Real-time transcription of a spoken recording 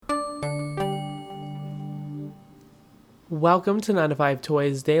Welcome to 9 to 5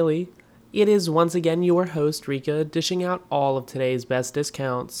 Toys Daily. It is once again your host, Rika, dishing out all of today's best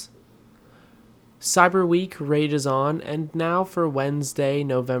discounts. Cyber Week rages on, and now for Wednesday,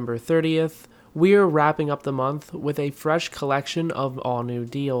 November 30th, we are wrapping up the month with a fresh collection of all new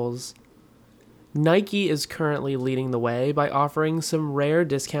deals. Nike is currently leading the way by offering some rare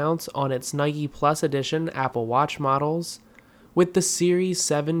discounts on its Nike Plus Edition Apple Watch models, with the Series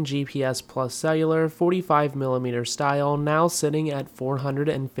 7 GPS Plus Cellular 45mm style now sitting at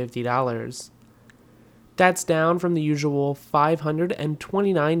 $450. That's down from the usual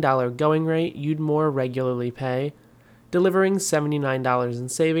 $529 going rate you'd more regularly pay, delivering $79 in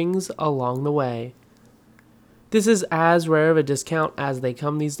savings along the way. This is as rare of a discount as they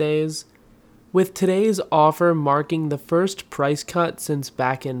come these days, with today's offer marking the first price cut since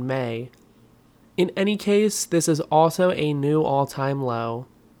back in May. In any case, this is also a new all-time low.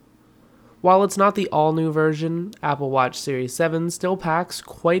 While it's not the all-new version, Apple Watch Series 7 still packs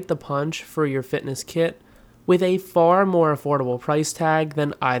quite the punch for your fitness kit, with a far more affordable price tag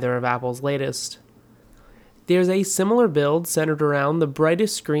than either of Apple's latest. There's a similar build centered around the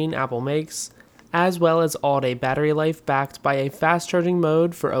brightest screen Apple makes, as well as all-day battery life backed by a fast-charging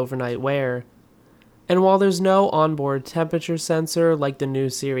mode for overnight wear. And while there's no onboard temperature sensor like the new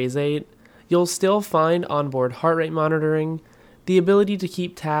Series 8, you'll still find onboard heart rate monitoring, the ability to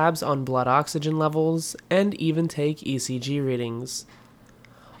keep tabs on blood oxygen levels, and even take ECG readings.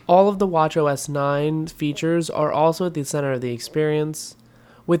 All of the watchOS 9 features are also at the center of the experience,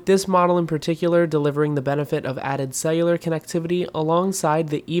 with this model in particular delivering the benefit of added cellular connectivity alongside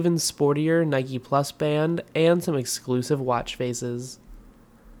the even sportier Nike Plus band and some exclusive watch faces.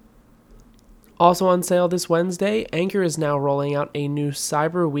 Also on sale this Wednesday, Anker is now rolling out a new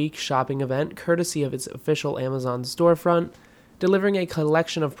Cyber Week shopping event courtesy of its official Amazon storefront, delivering a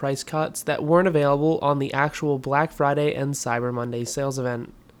collection of price cuts that weren't available on the actual Black Friday and Cyber Monday sales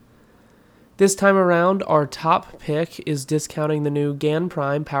event. This time around, our top pick is discounting the new GAN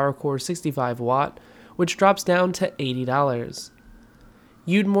Prime PowerCore 65W, which drops down to $80.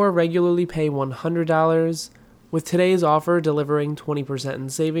 You'd more regularly pay $100, with today's offer delivering 20% in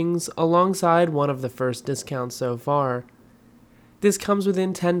savings alongside one of the first discounts so far. This comes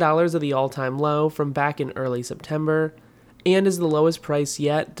within $10 of the all-time low from back in early September, and is the lowest price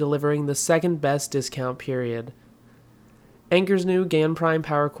yet, delivering the second best discount period. Anker's new GAN Prime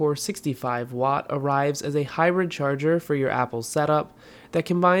PowerCore 65W arrives as a hybrid charger for your Apple setup that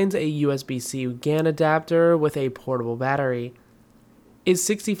combines a USB-C GAN adapter with a portable battery. Its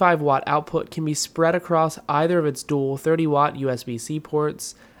 65-watt output can be spread across either of its dual 30-watt USB-C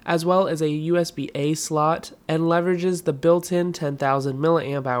ports, as well as a USB-A slot, and leverages the built-in 10,000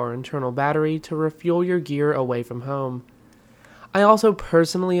 mAh internal battery to refuel your gear away from home. I also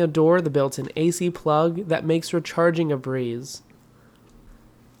personally adore the built-in AC plug that makes recharging a breeze.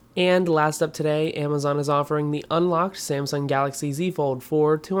 And last up today, Amazon is offering the unlocked Samsung Galaxy Z Fold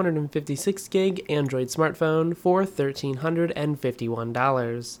 4 256GB Android smartphone for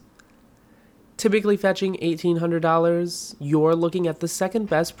 $1,351. Typically fetching $1,800, you're looking at the second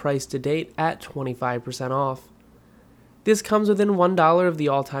best price to date at 25% off. This comes within $1 of the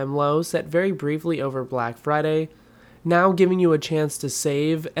all-time low set very briefly over Black Friday, now giving you a chance to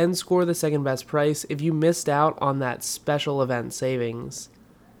save and score the second best price if you missed out on that special event savings.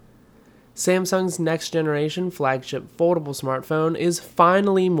 Samsung's next generation flagship foldable smartphone is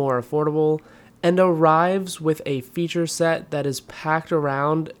finally more affordable and arrives with a feature set that is packed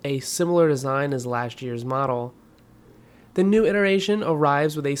around a similar design as last year's model. The new iteration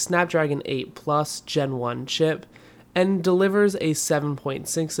arrives with a Snapdragon 8 Plus Gen 1 chip and delivers a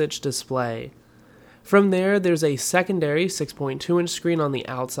 7.6-inch display. From there, there's a secondary 6.2-inch screen on the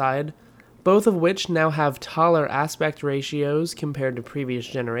outside, both of which now have taller aspect ratios compared to previous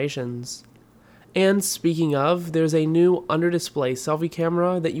generations. And speaking of, there's a new under-display selfie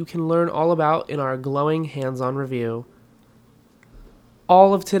camera that you can learn all about in our glowing hands-on review.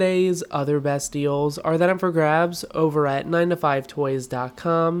 All of today's other best deals are then up for grabs over at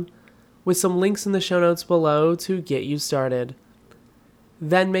 9to5toys.com, with some links in the show notes below to get you started.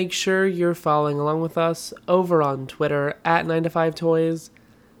 Then make sure you're following along with us over on Twitter at 9to5toys,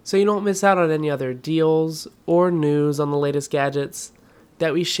 so you don't miss out on any other deals or news on the latest gadgets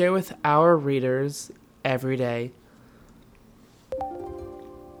that we share with our readers every day.